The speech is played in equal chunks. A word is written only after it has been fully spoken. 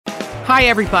Hi,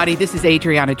 everybody. This is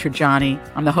Adriana Trajani.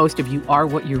 I'm the host of You Are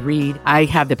What You Read. I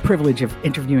have the privilege of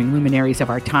interviewing luminaries of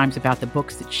our times about the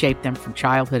books that shaped them from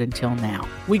childhood until now.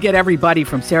 We get everybody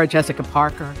from Sarah Jessica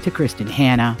Parker to Kristen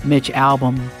Hanna, Mitch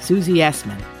Albom, Susie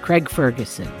Essman, Craig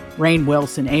Ferguson, Rainn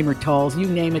Wilson, Amor Tolls, you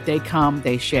name it, they come,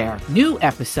 they share. New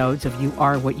episodes of You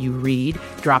Are What You Read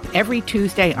drop every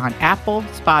Tuesday on Apple,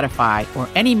 Spotify, or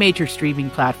any major streaming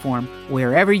platform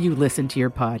wherever you listen to your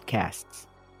podcasts.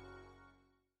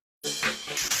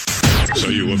 So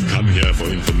you have come here for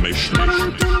information.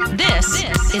 This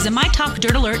is a My Talk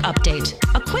Dirt Alert update.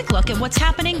 A quick look at what's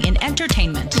happening in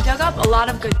entertainment. We dug up a lot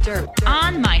of good dirt.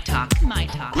 On My Talk.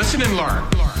 Listen and learn.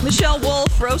 Michelle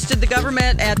Wolf roasted the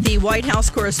government at the White House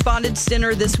Correspondents'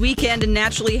 Dinner this weekend, and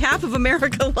naturally half of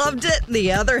America loved it, and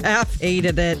the other half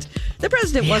hated it. The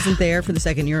president wasn't there for the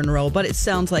second year in a row, but it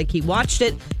sounds like he watched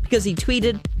it because he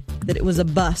tweeted that it was a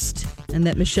bust and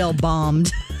that Michelle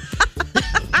bombed.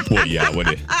 Well, yeah.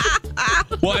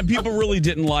 Well, and people really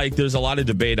didn't like. There's a lot of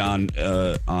debate on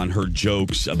her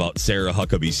jokes about Sarah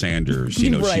Huckabee Sanders. You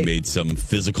know, Right. She made some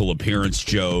physical appearance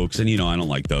jokes, and I don't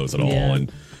like those at all.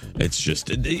 And it's just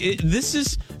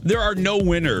there are no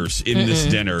winners in this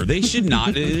dinner. They should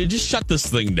not just shut this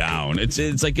thing down.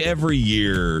 It's like every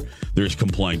year there's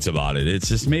complaints about it. It's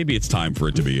just maybe it's time for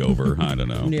it to be over. I don't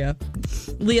know. Yeah.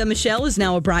 Lea Michele is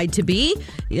now a bride-to-be.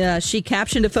 She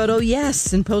captioned a photo,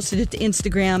 yes, and posted it to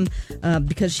Instagram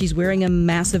because she's wearing a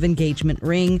massive engagement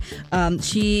ring.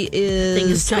 She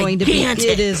is going to be,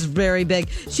 it is very big.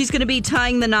 She's going to be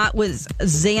tying the knot with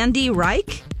Zandy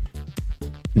Reich.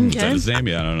 Is that his name?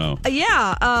 Yeah, I don't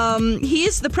know. He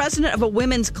is the president of a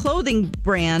women's clothing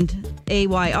brand,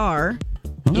 AYR.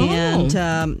 Oh.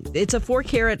 And it's a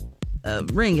 4-carat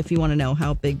ring, if you want to know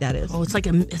how big that is. Oh, it's like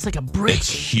a brick. It's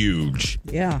huge.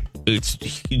 Yeah. It's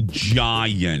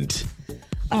giant.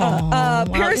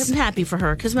 Paris, I'm happy for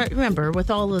her because remember,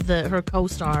 with all of her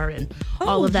co-star and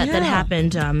all of that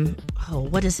happened.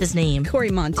 What is his name? Corey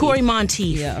Monteith. Corey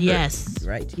Monteith. Yeah, yes.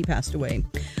 Right. He passed away.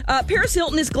 Paris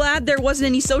Hilton is glad there wasn't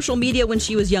any social media when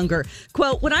she was younger.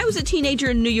 Quote, when I was a teenager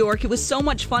in New York, it was so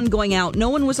much fun going out. No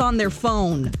one was on their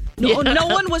phone. No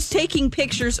one was taking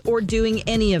pictures or doing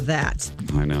any of that.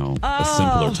 I know. A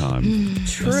simpler time.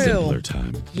 True. A simpler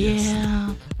time. Yeah.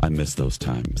 Yes. I miss those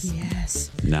times.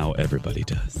 Yes. Now everybody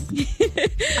does.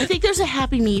 I think there's a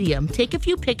happy medium. Take a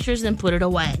few pictures and put it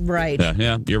away. Right.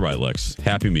 Yeah, you're right, Lex.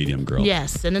 Happy medium, girl.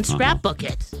 Yes, and then scrapbook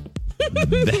it.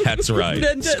 That's right.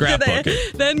 Scrapbook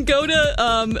it. Then go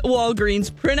to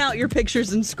Walgreens, print out your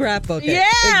pictures and scrapbook it.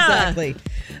 Yeah. Exactly.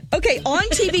 Okay, on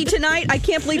TV tonight, I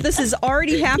can't believe this is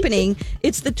already happening.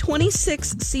 It's the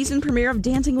 26th season premiere of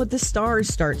Dancing with the Stars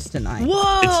starts tonight.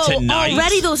 Whoa! It's tonight?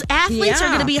 Already those athletes are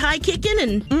going to be high kicking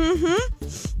and...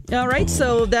 All right,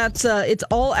 so that's it's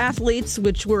all athletes,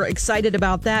 which we're excited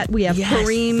about that. We have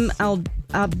Kareem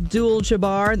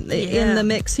Abdul-Jabbar in the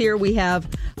mix here. We have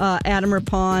Adam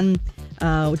Rippon,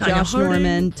 Josh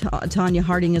Norman, Tanya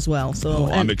Harding as well.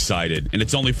 So I'm excited. And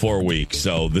it's only 4 weeks,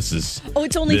 so this is... Oh,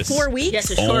 it's only 4 weeks?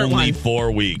 Yes, a short one. Only 4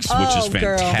 weeks, which is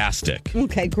fantastic. Girl.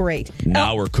 Okay, great.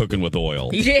 Now we're cooking with oil.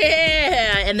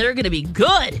 Yeah, and they're going to be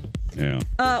good. Yeah.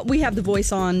 We have The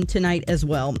Voice on tonight as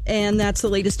well. And that's the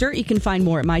latest dirt. You can find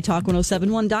more at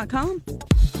mytalk1071.com.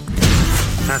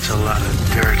 That's a lot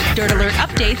of dirt. Dirt Alert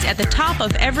updates at the top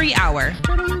of every hour.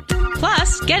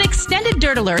 Plus, get extended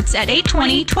Dirt Alerts at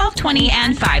 8:20, 12:20,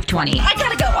 and 5:20. I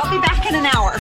gotta go. I'll be back in an hour.